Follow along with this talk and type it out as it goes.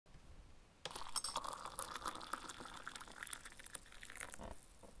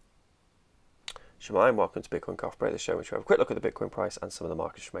Shemaim, welcome to Bitcoin Coffee Break, the show in which we have a quick look at the Bitcoin price and some of the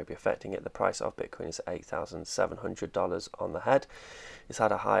markets which may be affecting it. The price of Bitcoin is $8,700 on the head. It's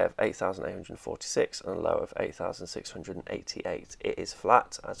had a high of $8,846 and a low of $8,688. It is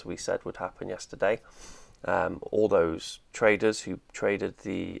flat, as we said would happen yesterday. All those traders who traded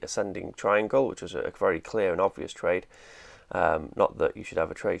the ascending triangle, which was a very clear and obvious trade, not that you should have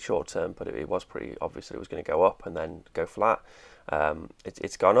a trade short term, but it was pretty obvious that it was going to go up and then go flat.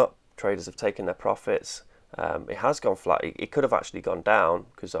 It's gone up. Traders have taken their profits. It has gone flat. It could have actually gone down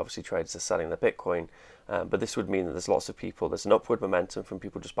because obviously traders are selling their Bitcoin. But this would mean that there's lots of people. There's an upward momentum from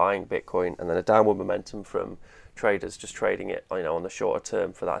people just buying Bitcoin, and then a downward momentum from traders just trading it, on the shorter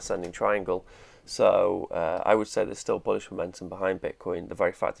term for that ascending triangle. So I would say there's still bullish momentum behind Bitcoin. The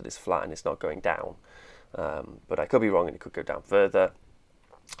very fact that it's flat and it's not going down. But I could be wrong, and it could go down further.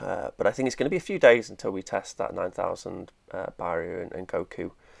 But I think it's going to be a few days until we test that 9,000 barrier and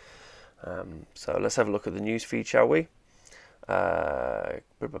Goku. So let's have a look at the news feed, shall we? Technical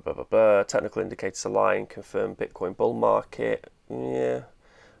indicators align, confirm Bitcoin bull market. Yeah.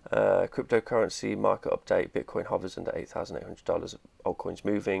 Cryptocurrency market update, Bitcoin hovers under $8,800, altcoins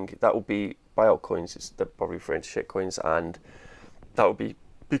moving. That will be, by altcoins, they're probably referring to shitcoins, and that will be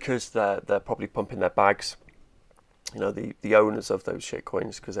because they're probably pumping their bags. The owners of those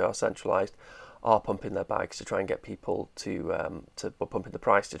shitcoins, because they are centralized, are pumping their bags to try and get people to pumping the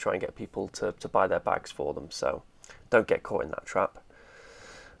price to try and get people to buy their bags for them. So don't get caught in that trap.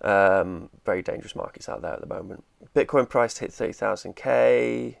 Very dangerous markets out there at the moment. Bitcoin price hit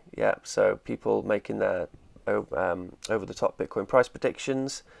 30,000K. Yeah, so people making their over the top Bitcoin price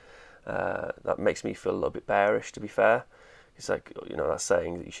predictions. That makes me feel a little bit bearish, to be fair. It's like, that's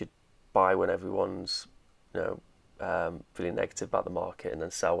saying that you should buy when everyone's feeling negative about the market, and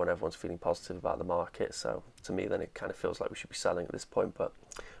then sell when everyone's feeling positive about the market. So to me, then it kind of feels like we should be selling at this point. But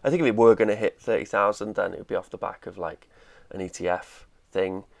I think if it were going to hit 30,000, then it would be off the back of like an ETF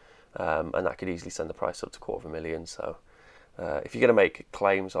thing, and that could easily send the price up to 250,000. So if you're going to make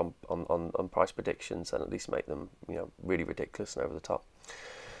claims on price predictions, then at least make them really ridiculous and over the top.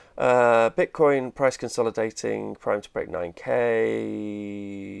 Bitcoin price consolidating, prime to break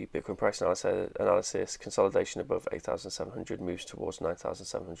 9K. Bitcoin price analysis consolidation above 8,700, moves towards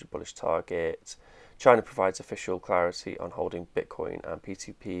 9,700 bullish target. China provides official clarity on holding Bitcoin and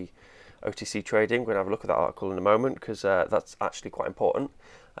P2P OTC trading. We're going to have a look at that article in a moment, because that's actually quite important,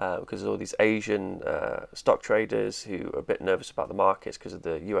 because there's all these Asian stock traders who are a bit nervous about the markets because of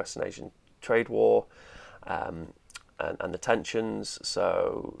the US and Asian trade war. And the tensions,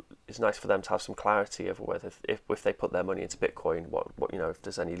 so it's nice for them to have some clarity over whether if they put their money into Bitcoin, what if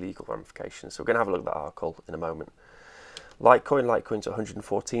there's any legal ramifications. So we're going to have a look at that article in a moment. Litecoin's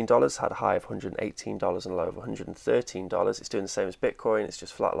 $114, had a high of $118 and a low of $113. It's doing the same as Bitcoin. It's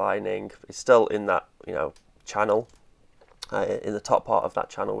just flatlining. It's still in that channel, in the top part of that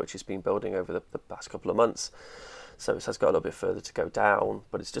channel, which has been building over the past couple of months. So it has got a little bit further to go down,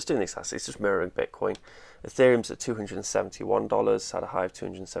 but it's just doing this. It's just mirroring Bitcoin. Ethereum's at $271, had a high of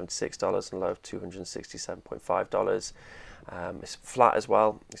 $276 and a low of $267.5. It's flat as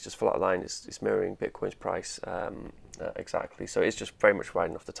well. It's just flat line. It's mirroring Bitcoin's price exactly. So it's just very much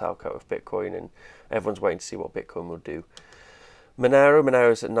riding off the tailcoat of Bitcoin, and everyone's waiting to see what Bitcoin will do.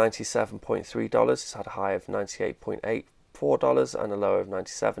 Monero's at $97.3. It's had a high of $98.84 and a low of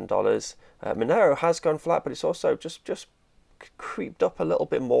 $97. Monero has gone flat, but it's also just creeped up a little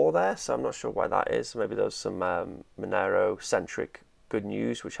bit more there, so I'm not sure why that is. Maybe there was some Monero centric good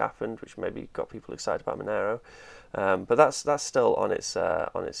news which happened, which maybe got people excited about Monero. But that's still on its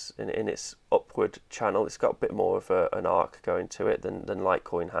in its upward channel. It's got a bit more of an arc going to it than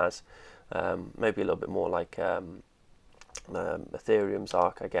Litecoin has. Maybe a little bit more like Ethereum's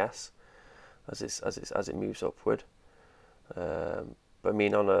arc, I guess, as it moves upward. But I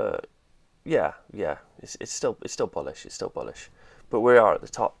mean, on a it's still bullish. It's still bullish, but we are at the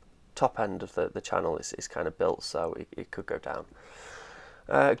top end of the channel. It's kind of built, so it could go down.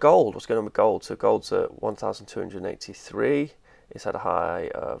 Gold. What's going on with gold? So gold's at 1,283. It's had a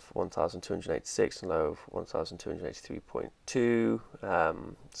high of 1,286 and low of 1,283.2.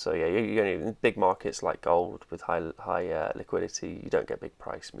 So yeah, in big markets like gold with high liquidity, you don't get big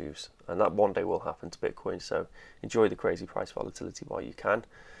price moves, and that one day will happen to Bitcoin. So enjoy the crazy price volatility while you can.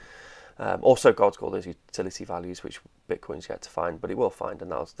 Also, gold's got all those utility values which Bitcoin's yet to find, but it will find,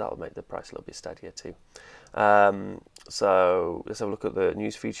 and that'll make the price a little bit steadier too. So let's have a look at the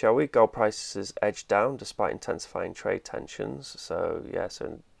news feed, shall we? Gold prices edged down despite intensifying trade tensions. So yeah,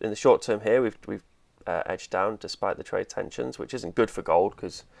 so in the short term here, we've edged down despite the trade tensions, which isn't good for gold,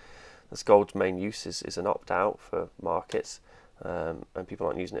 because gold's main use is an opt-out for markets. and people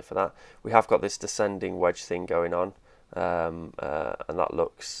aren't using it for that. We have got this descending wedge thing going on, and that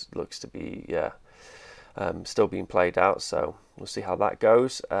looks to be still being played out. So we'll see how that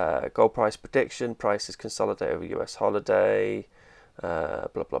goes. Gold price prediction: prices consolidate over US holiday. Blah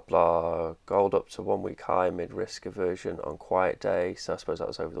blah blah. Gold up to 1 week high mid risk aversion on quiet day. So I suppose that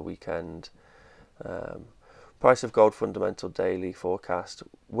was over the weekend. Price of gold fundamental daily forecast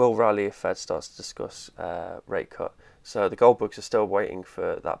will rally if Fed starts to discuss rate cut. So the gold bugs are still waiting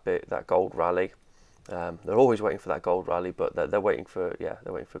for that gold rally. They're always waiting for that gold rally, but they're waiting for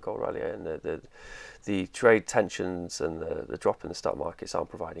gold rally, and the trade tensions and the drop in the stock markets aren't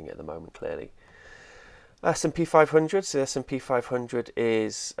providing it at the moment, clearly. S&P 500, so the S&P 500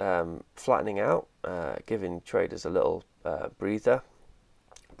 is flattening out, giving traders a little breather,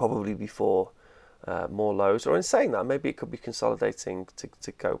 probably before more lows. Or in saying that, maybe it could be consolidating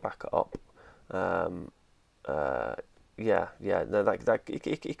to go back up. No, it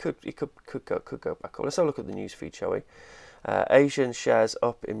could go back up. Let's have a look at the news feed, shall we? Asian shares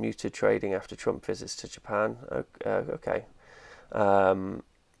up in muted trading after Trump visits to Japan. Okay.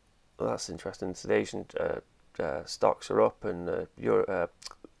 Well, that's interesting. So the Asian stocks are up, and the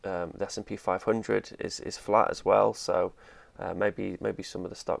S&P 500 is flat as well. So maybe some of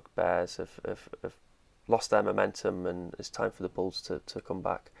the stock bears have lost their momentum, and it's time for the bulls to come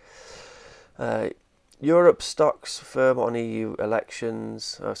back. Europe stocks firm on EU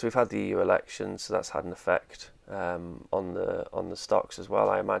elections. So we've had the EU elections, so that's had an effect on the stocks as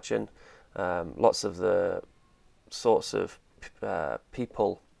well, I imagine. Lots of the sorts of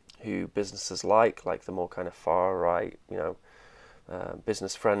people who businesses like the more kind of far right,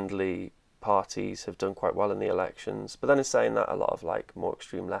 business friendly parties have done quite well in the elections. But then in saying that, a lot of more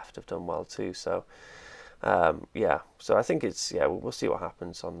extreme left have done well too. So so I think we'll see what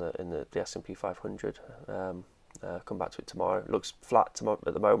happens in the S&P 500. Come back to it tomorrow. It looks flat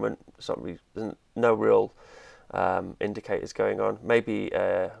at the moment. There's no real indicators going on. Maybe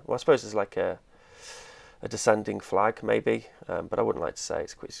I suppose there's a descending flag, maybe, but I wouldn't like to say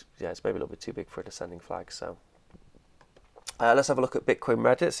it's maybe a little bit too big for a descending flag. So let's have a look at Bitcoin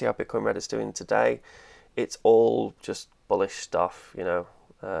Reddit, see how Bitcoin Reddit's doing today. It's all just bullish stuff,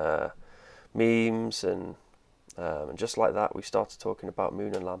 memes, and just like that, we started talking about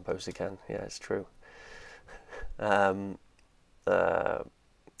Moon and Lambos again. Yeah, it's true. But I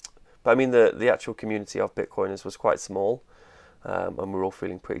mean, the actual community of Bitcoiners was quite small, and we're all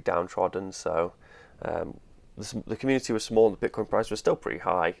feeling pretty downtrodden. So the community was small, and the Bitcoin price was still pretty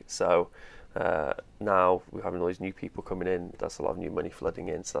high. So now we're having all these new people coming in. That's a lot of new money flooding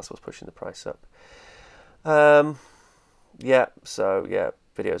in. So that's what's pushing the price up.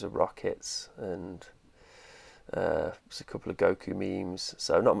 Videos of rockets and just a couple of Goku memes.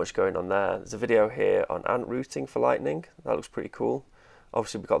 So not much going on there. There's a video here on ant routing for Lightning. That looks pretty cool.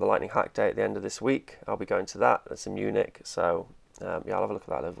 Obviously, we've got the Lightning Hack Day at the end of this week. I'll be going to that. That's in Munich. So I'll have a look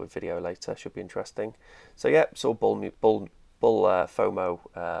at that video later. Should be interesting. So yeah, it's all bull FOMO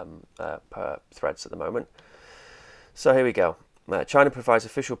per threads at the moment. So here we go. China provides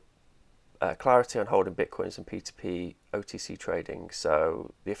official clarity on holding Bitcoins and P2P OTC trading.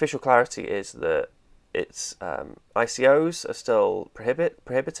 So the official clarity is that it's ICOs are still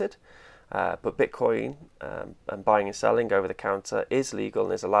prohibited, but Bitcoin and buying and selling over the counter is legal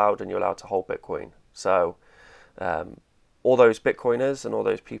and is allowed, and you're allowed to hold Bitcoin. So all those Bitcoiners and all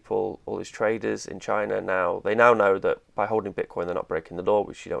those people, all these traders in China now know that by holding Bitcoin they're not breaking the law,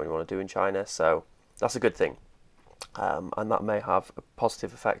 which you don't really want to do in China. So that's a good thing. And that may have a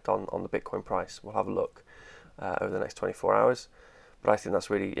positive effect on the Bitcoin price. We'll have a look over the next 24 hours. But I think that's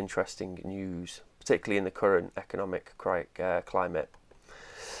really interesting news, particularly in the current economic climate.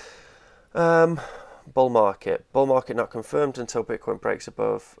 Bull market not confirmed until Bitcoin breaks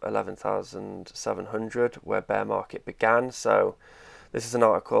above 11,700, where bear market began. So this is an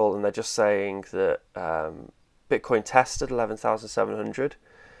article, and they're just saying that Bitcoin tested 11,700,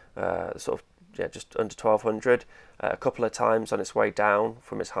 just under 1,200, a couple of times on its way down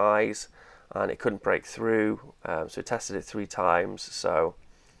from its highs, and it couldn't break through. So it tested it 3 times. So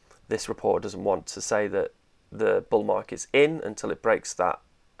this report doesn't want to say that the bull market's in until it breaks that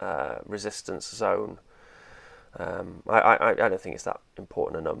resistance zone. I don't think it's that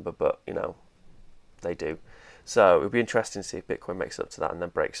important a number, but they do. So it would be interesting to see if Bitcoin makes up to that and then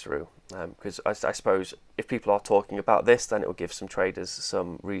breaks through. Because I suppose if people are talking about this, then it will give some traders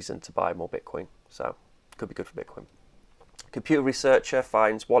some reason to buy more Bitcoin. So it could be good for Bitcoin. Computer researcher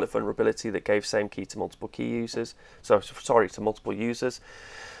finds wallet vulnerability that gave same key to multiple users. So multiple users.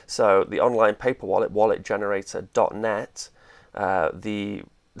 So the online paper wallet generator.net, the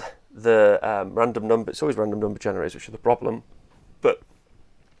random number, it's always random number generators which are the problem. but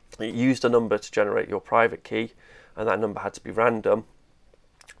it used a number to generate your private key, and that number had to be random.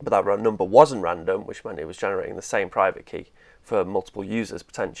 But that number wasn't random, which meant it was generating the same private key for multiple users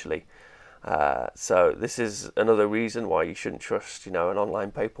potentially. So this is another reason why you shouldn't trust, an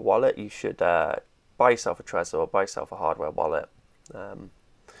online paper wallet. You should buy yourself a Trezor, buy yourself a hardware wallet.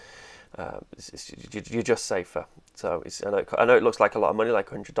 You're just safer. So I know it looks like a lot of money, like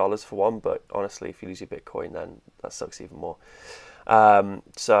 $100 for one, but honestly, if you lose your Bitcoin, then that sucks even more.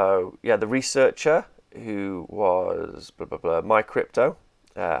 So yeah, the researcher who was MyCrypto,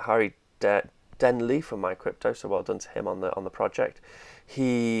 Harry Denley from MyCrypto, so well done to him on the project.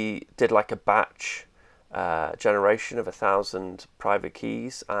 He did like a batch generation of 1,000 private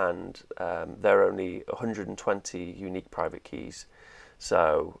keys, and there are only 120 unique private keys.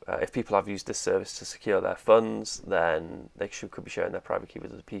 So if people have used this service to secure their funds, then they could be sharing their private key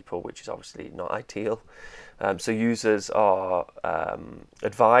with other people, which is obviously not ideal. So users are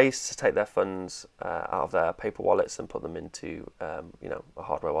advised to take their funds out of their paper wallets and put them into a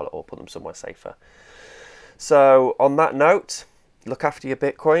hardware wallet, or put them somewhere safer. So on that note, look after your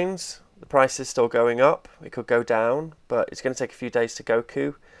Bitcoins. The price is still going up. It could go down, but it's going to take a few days to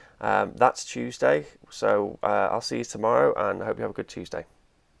Goku. That's Tuesday, so I'll see you tomorrow, and I hope you have a good Tuesday.